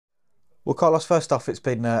Well, Carlos, first off, it's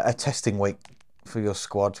been a testing week for your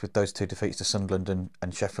squad with those two defeats to Sunderland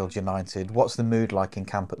and Sheffield United. What's the mood like in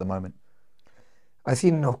camp at the moment? I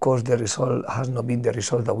think, of course, the result has not been the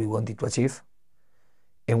result that we wanted to achieve,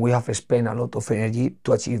 and we have spent a lot of energy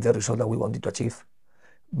to achieve the result that we wanted to achieve.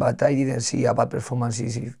 But I didn't see a bad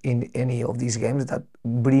performances in any of these games that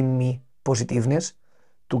bring me positiveness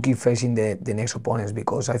to keep facing the next opponents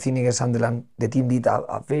because I think against Sunderland, the team did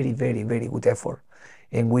a very, very, very good effort,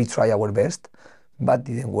 and we tried our best, but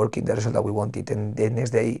didn't work in the result that we wanted. And the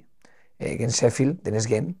next day, against Sheffield, the next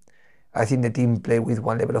game, I think the team played with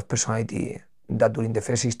one level of personality that during the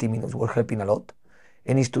first 60 minutes were helping a lot.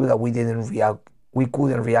 And it's true that we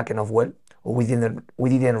couldn't react enough well, or we didn't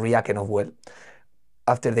react enough well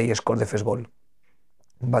after they scored the first goal.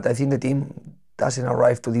 But I think the team doesn't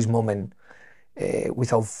arrive to this moment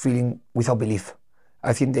without belief.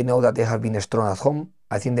 I think they know that they have been strong at home.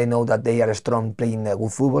 I think they know that they are strong playing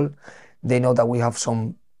good football. They know that we have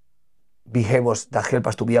some behaviors that help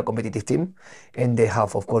us to be a competitive team, and they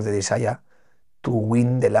have, of course, the desire to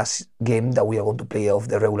win the last game that we are going to play of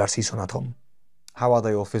the regular season at home. How are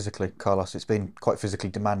they all physically, Carlos? It's been quite physically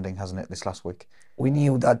demanding, hasn't it, this last week? We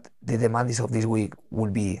knew that the demands of this week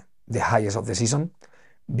will be the highest of the season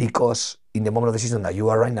because in the moment of the season that you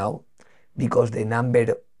are right now, because the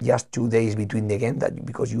number just 2 days between the game, that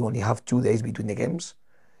because you only have 2 days between the games,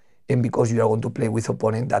 and because you are going to play with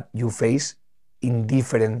opponent that you face in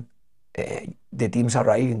different, the teams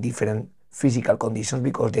arrive in different physical conditions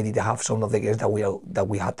because they did have some of the games that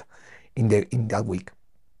we had in that week.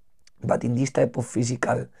 But in this type of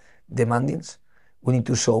physical demandings, we need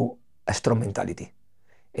to show a strong mentality.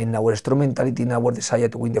 And our strong mentality and our desire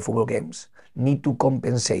to win the football games need to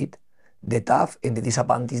compensate the tough and the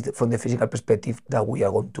disadvantage from the physical perspective that we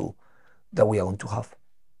are going to have.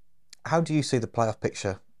 How do you see the playoff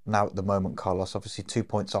picture now at the moment, Carlos? Obviously, 2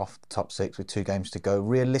 points off the top six with two games to go.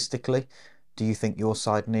 Realistically, do you think your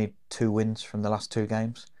side need two wins from the last two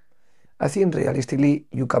games? I think realistically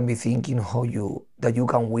you can be thinking how you that you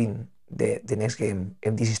can win the next game,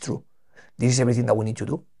 and this is true. This is everything that we need to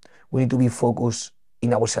do. We need to be focused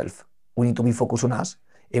in ourselves. We need to be focused on us,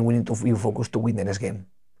 and we need to be focused to win the next game.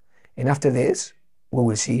 And after this, we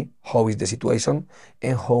will see how is the situation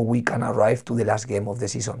and how we can arrive to the last game of the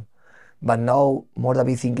season. But now, more than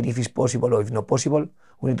be thinking if it's possible or if not possible,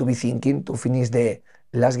 we need to be thinking to finish the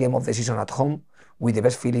last game of the season at home with the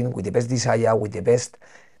best feeling, with the best desire, with the best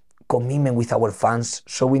commitment with our fans,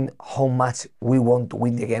 showing how much we want to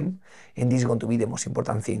win the game. And this is going to be the most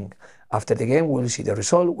important thing. After the game, we will see the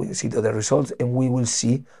result, we will see the other results, and we will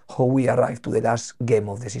see how we arrive to the last game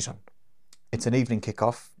of the season. It's an evening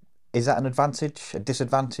kickoff. Is that an advantage, a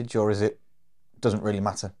disadvantage, or is it doesn't really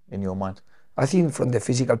matter in your mind? I think from the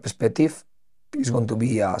physical perspective, it's going to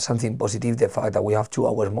be something positive, the fact that we have 2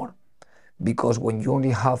 hours more. Because when you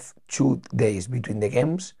only have 2 days between the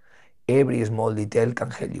games, every small detail can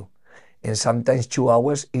help you. And sometimes 2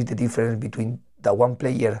 hours is the difference between that one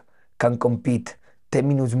player can compete 10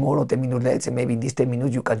 minutes more or 10 minutes less, and maybe in these 10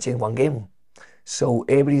 minutes you can change one game. So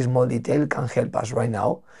every small detail can help us right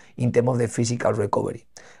now in terms of the physical recovery.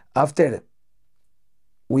 After,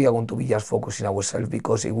 we are going to be just focusing ourselves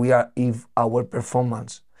because if our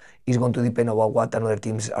performance is going to depend on what another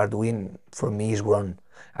teams are doing, for me is wrong.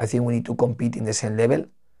 I think we need to compete in the same level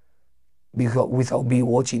because without be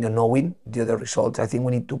watching and knowing the other results. I think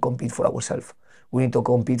we need to compete for ourselves. We need to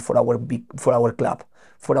compete for our club,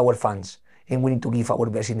 for our fans, and we need to give our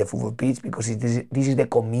best in the football pitch because this is the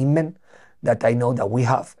commitment that I know that we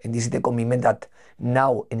have, and this is the commitment that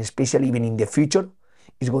now and especially even in the future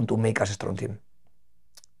is going to make us a strong team.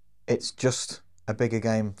 It's just a bigger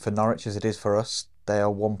game for Norwich as it is for us. They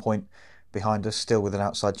are 1 point behind us, still with an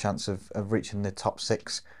outside chance of reaching the top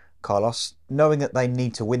six. Carlos, knowing that they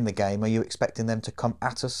need to win the game, are you expecting them to come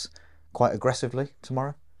at us quite aggressively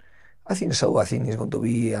tomorrow? I think so. I think it's going to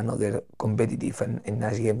be another competitive and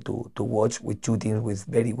nice game to watch with two teams with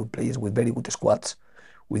very good players, with very good squads,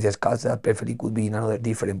 with the squads that perfectly could be in another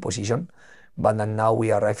different position. But then now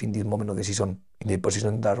we arrive in this moment of the season in the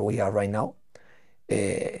position that we are right now.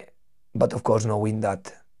 Uh, but of course, knowing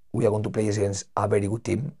that we are going to play against a very good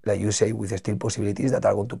team, like you say, with still possibilities that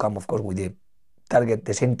are going to come, of course, with the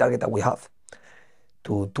same target that we have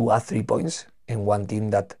to add 3 points, and one team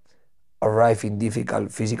that arrive in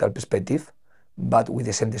difficult physical perspective, but with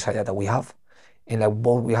the same desire that we have. And like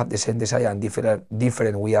both we have the same desire and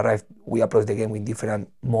different we approach the game in different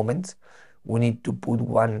moments. We need to put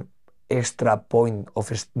one extra point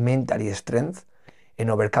of mental strength an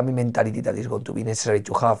overcoming mentality that is going to be necessary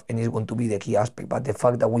to have and is going to be the key aspect. But the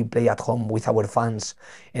fact that we play at home with our fans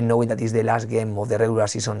and knowing that it's the last game of the regular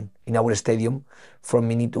season in our stadium, for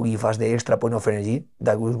me need to give us the extra point of energy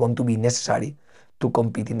that is going to be necessary to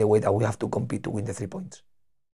compete in the way that we have to compete to win the 3 points.